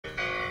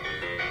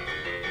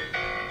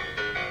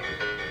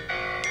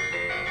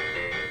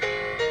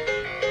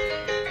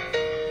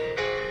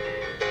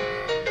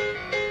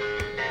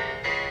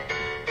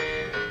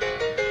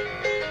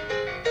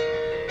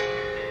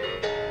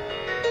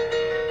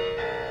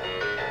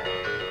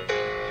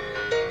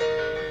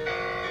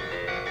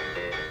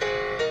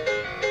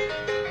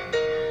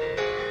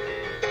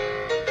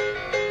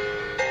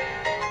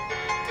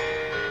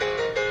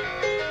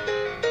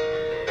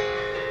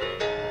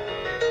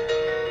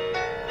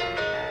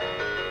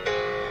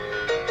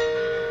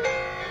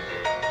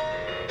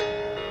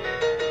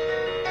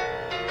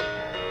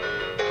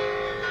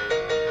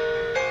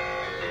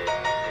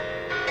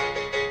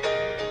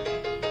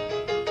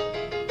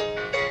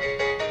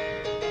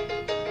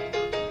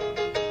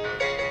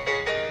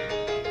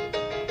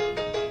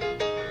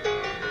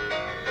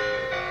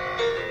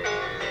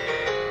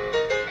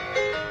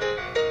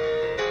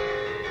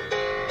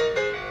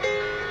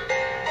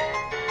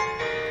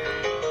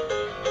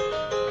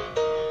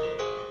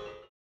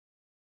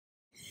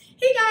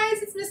Hey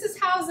guys, it's Mrs.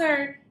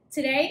 Hauser.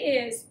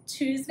 Today is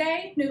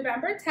Tuesday,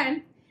 November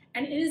 10th,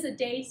 and it is a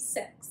day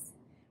 6.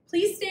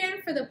 Please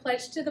stand for the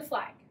pledge to the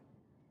flag.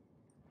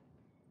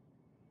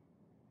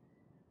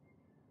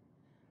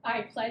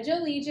 I pledge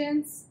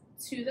allegiance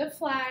to the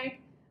flag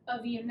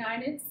of the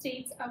United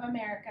States of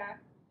America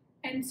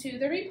and to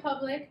the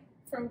republic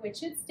for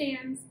which it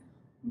stands,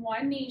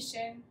 one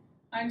nation,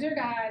 under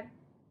God,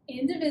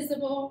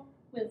 indivisible,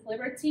 with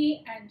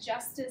liberty and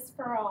justice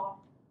for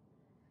all.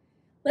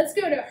 Let's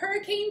go to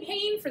Hurricane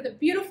Payne for the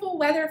beautiful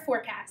weather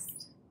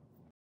forecast.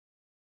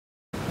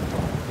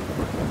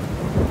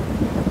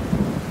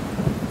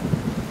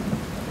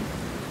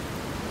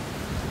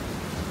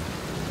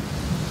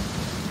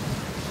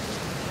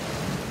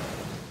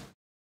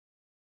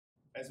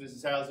 Thanks,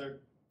 Mrs. Hauser.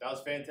 That was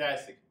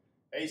fantastic.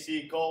 Hey,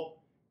 C.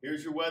 Cole,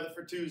 here's your weather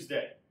for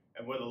Tuesday.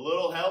 And with a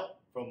little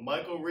help from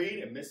Michael Reed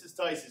and Mrs.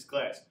 Tice's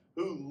class,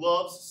 who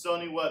loves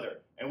sunny weather.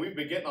 And we've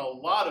been getting a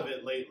lot of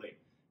it lately.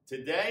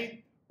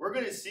 Today, we're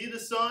going to see the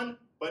sun,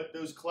 but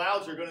those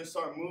clouds are going to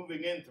start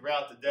moving in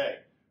throughout the day.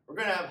 We're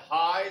going to have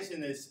highs in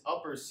this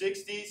upper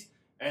 60s,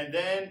 and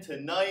then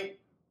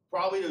tonight,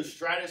 probably those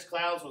stratus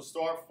clouds will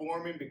start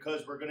forming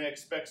because we're going to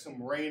expect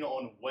some rain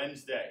on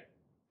Wednesday.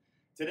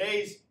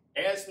 Today's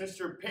Ask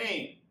Mr.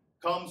 Payne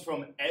comes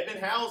from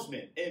Evan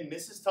Hausman in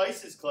Mrs.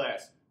 Tice's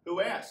class,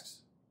 who asks,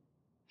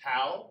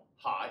 how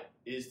hot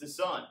is the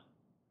sun?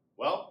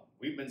 Well,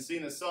 we've been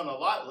seeing the sun a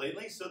lot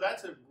lately, so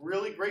that's a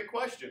really great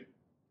question.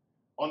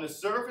 On the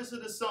surface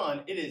of the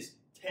sun, it is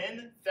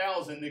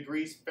 10,000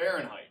 degrees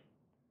Fahrenheit,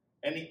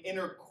 and the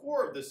inner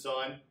core of the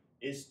sun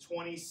is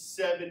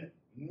 27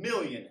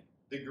 million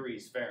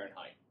degrees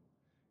Fahrenheit.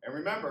 And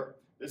remember,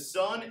 the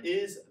sun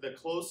is the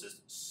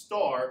closest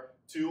star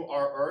to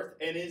our Earth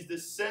and is the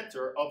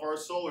center of our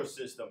solar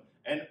system.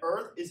 And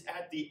Earth is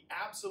at the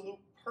absolute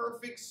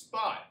perfect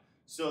spot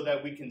so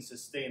that we can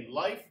sustain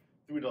life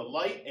through the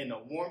light and the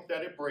warmth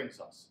that it brings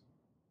us.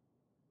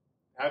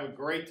 Have a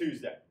great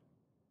Tuesday.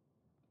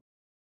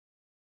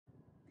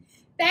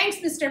 Thanks,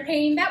 Mr.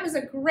 Payne. That was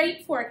a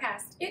great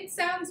forecast. It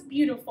sounds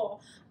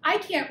beautiful. I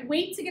can't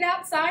wait to get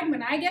outside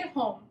when I get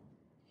home.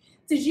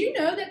 Did you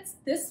know that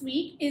this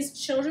week is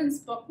Children's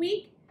Book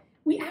Week?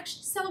 We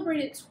actually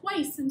celebrated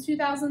twice in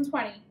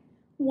 2020.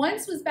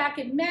 Once was back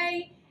in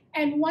May,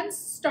 and once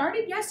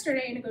started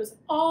yesterday, and it goes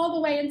all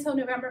the way until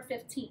November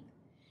 15th.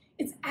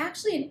 It's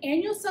actually an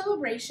annual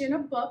celebration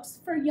of books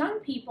for young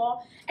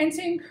people and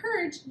to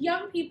encourage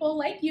young people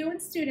like you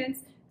and students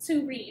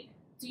to read.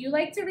 Do you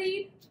like to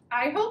read?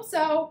 I hope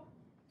so.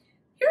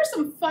 Here are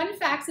some fun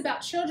facts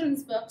about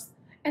children's books,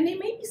 and they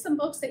may be some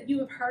books that you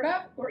have heard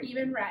of or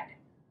even read.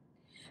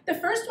 The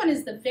first one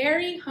is The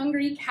Very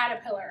Hungry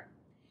Caterpillar.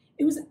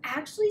 It was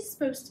actually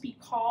supposed to be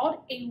called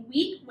A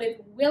Week with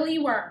Willy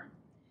Worm,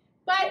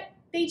 but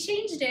they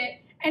changed it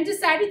and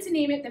decided to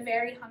name it The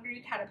Very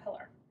Hungry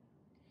Caterpillar.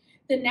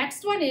 The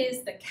next one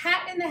is The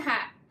Cat in the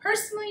Hat,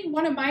 personally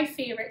one of my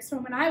favorites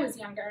from when I was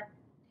younger.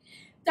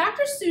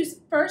 Dr. Seuss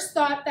first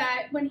thought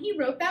that when he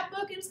wrote that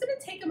book, it was going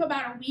to take him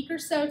about a week or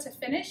so to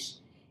finish.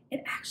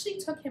 It actually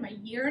took him a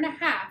year and a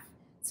half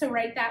to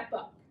write that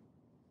book.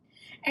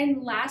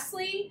 And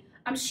lastly,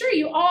 I'm sure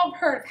you all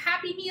have heard of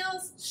Happy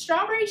Meals,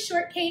 Strawberry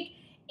Shortcake,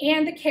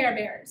 and the Care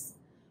Bears.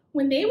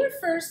 When they were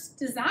first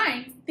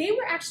designed, they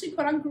were actually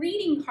put on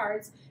greeting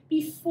cards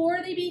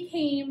before they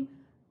became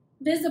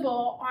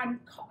visible on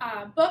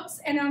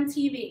books and on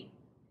TV.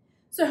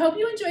 So I hope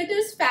you enjoyed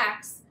those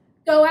facts.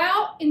 Go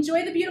out,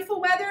 enjoy the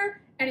beautiful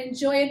weather, and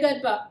enjoy a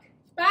good book.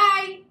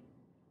 Bye!